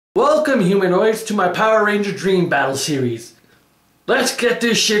Welcome humanoids to my Power Ranger Dream Battle series. Let's get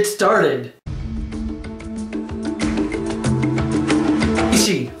this shit started.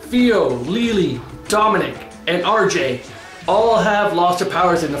 Ishi, Theo, Lily, Dominic, and RJ all have lost their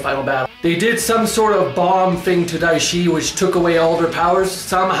powers in the final battle. They did some sort of bomb thing to Daishi which took away all their powers.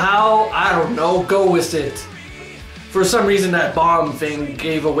 Somehow, I don't know, go with it. For some reason that bomb thing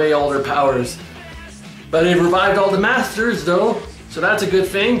gave away all their powers. But it revived all the masters though. So that's a good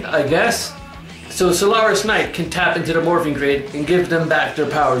thing, I guess. So Solaris Knight can tap into the morphing grid and give them back their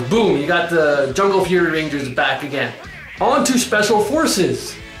powers. Boom, you got the Jungle Fury Rangers back again. On to Special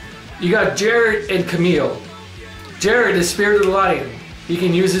Forces. You got Jared and Camille. Jared is Spirit of the Lion. He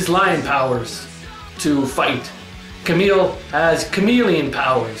can use his lion powers to fight. Camille has chameleon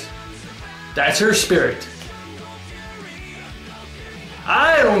powers. That's her spirit.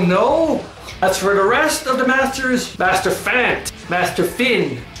 I don't know. As for the rest of the masters, Master Fant, Master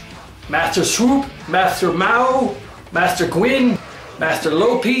Finn, Master Swoop, Master Mao, Master Gwyn, Master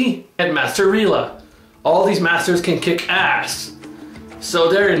Lopi, and Master Rila. All these masters can kick ass. So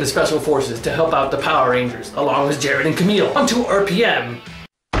they're in the Special Forces to help out the Power Rangers, along with Jared and Camille. On to RPM.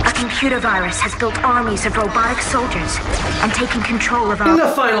 A computer virus has built armies of robotic soldiers and taken control of our... In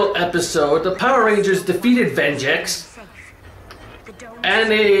the final episode, the Power Rangers defeated Vengex,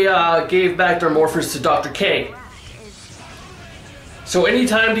 and they gave back their morphers to Dr. K. So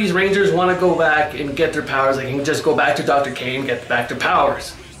anytime these Rangers want to go back and get their powers, they can just go back to Dr. K and get back their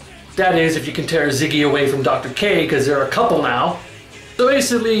powers. That is, if you can tear Ziggy away from Dr. K, because they're a couple now. So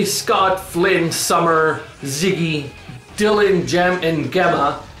basically, Scott, Flynn, Summer, Ziggy, Dylan, Jem, and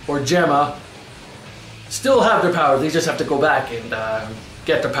Gemma, still have their powers. They just have to go back and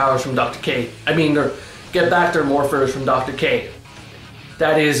get their powers from Dr. K. Get back their morphers from Dr. K.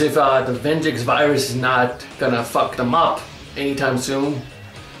 That is, if the Vengex virus is not gonna fuck them up anytime soon.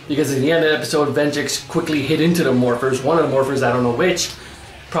 Because at the end of the episode, Vengex quickly hit into the morphers. One of the morphers, I don't know which.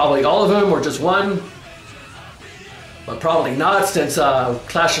 Probably all of them, or just one. But probably not, since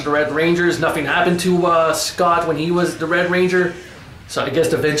Clash of the Red Rangers, nothing happened to Scott when he was the Red Ranger. So I guess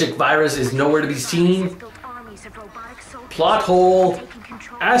the Vengex virus is nowhere to be seen. Plot hole.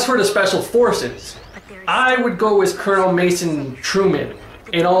 As for the Special Forces, I would go with Colonel Mason Truman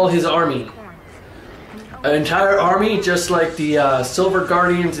and all his army. An entire army, just like the Silver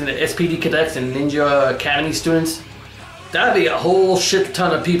Guardians and the SPD Cadets and Ninja Academy students. That'd be a whole shit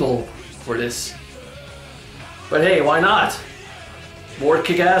ton of people for this. But hey, why not? More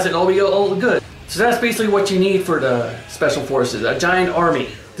kick-ass and all be all good. So that's basically what you need for the Special Forces, a giant army.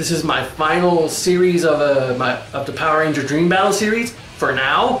 This is my final series of the Power Ranger Dream Battle series, for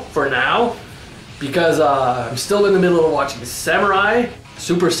now, because I'm still in the middle of watching Samurai,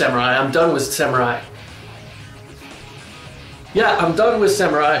 Super Samurai. I'm done with Samurai. Yeah, I'm done with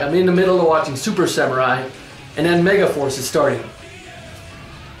Samurai. I'm in the middle of watching Super Samurai, and then Megaforce is starting.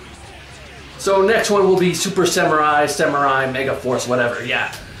 So next one will be Super Samurai, Megaforce, whatever,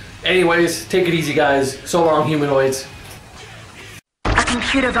 yeah. Anyways, take it easy guys. So long humanoids. A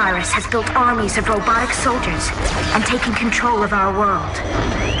computer virus has built armies of robotic soldiers and taken control of our world.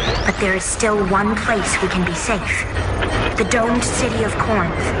 But there is still one place we can be safe. The domed city of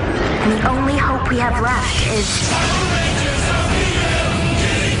Corinth. And the only hope we have left is...